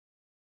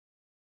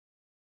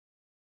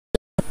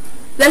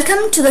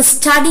Welcome to the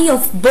study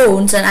of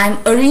bones, and I am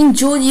Ereen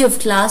Joji of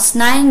class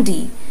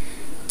 9D.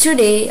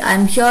 Today I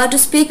am here to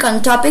speak on the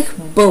topic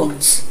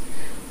bones.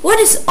 What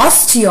is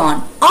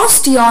osteon?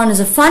 Osteon is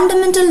a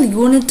fundamental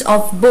unit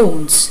of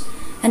bones,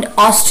 and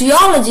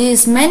osteology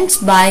is meant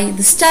by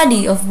the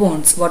study of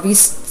bones. What we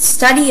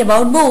study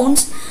about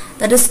bones,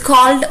 that is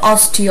called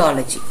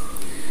osteology.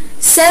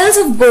 Cells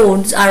of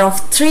bones are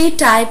of three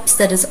types,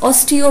 that is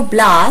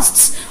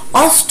osteoblasts,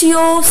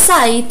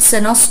 osteocytes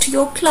and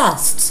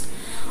osteoclasts.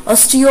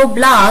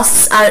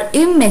 Osteoblasts are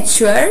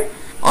immature,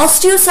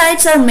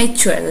 osteocytes are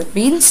mature, that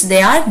means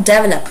they are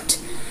developed,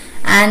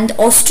 and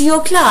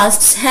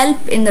osteoclasts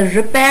help in the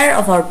repair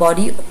of our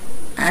body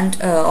and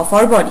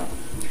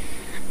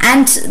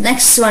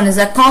next one is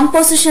a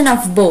composition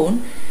of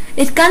bone.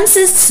 It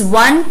consists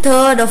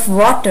 1/3 of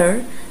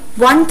water,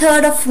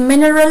 1/3 of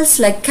minerals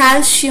like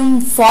calcium,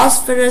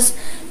 phosphorus,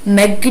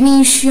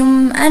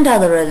 magnesium and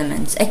other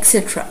elements,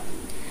 etc.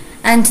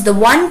 And the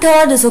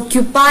 1/3 is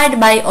occupied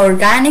by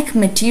organic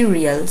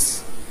materials.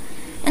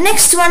 And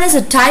next one is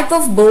a type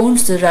of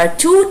bones. There are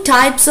two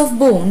types of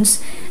bones,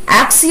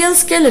 axial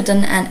skeleton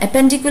and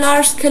appendicular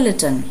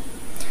skeleton.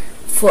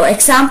 For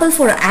example,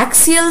 for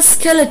axial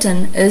skeleton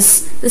is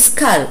the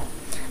skull,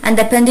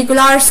 and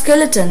appendicular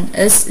skeleton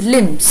is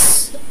limbs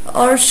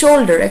or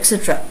shoulder,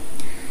 etc.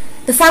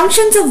 The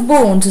functions of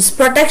bones is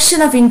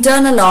protection of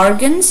internal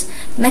organs,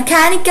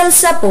 mechanical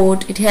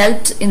support, it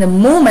helps in the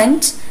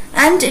movement,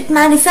 and it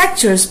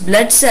manufactures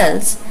blood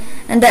cells.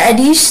 And the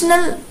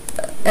additional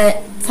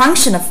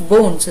function of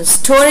bones is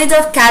storage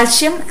of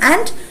calcium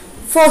and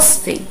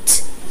phosphate.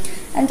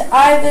 And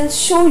I will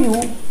show you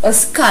a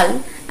skull,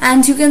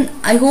 and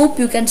I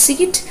hope you can see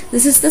it.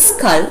 This is the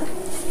skull,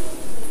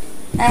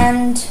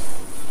 and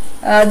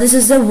this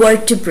is the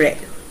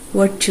vertebrae.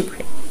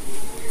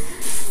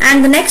 And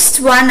the next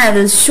one I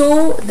will show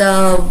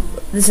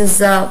this is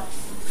the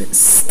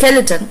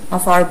skeleton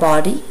of our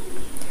body.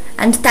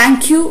 And thank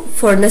you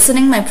for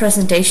listening my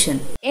presentation.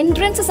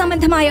 Entrance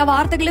സംബന്ധമായ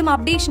വാർത്തകളും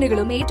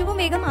അപ്ഡേഷനുകളും ഏറ്റവും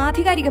വേഗം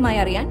ആധികാരികമായി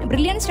അറിയാൻ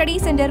brilliant study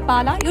centre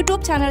പാല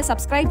YouTube channel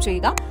subscribe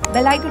ചെയ്യുക,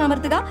 bell icon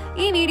അമർത്തുക,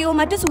 ഈ video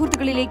മറ്റു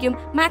സുഹൃത്തുക്കളിലേക്കും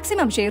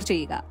മാക്സിമം ഷെയർ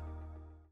ചെയ്യുക.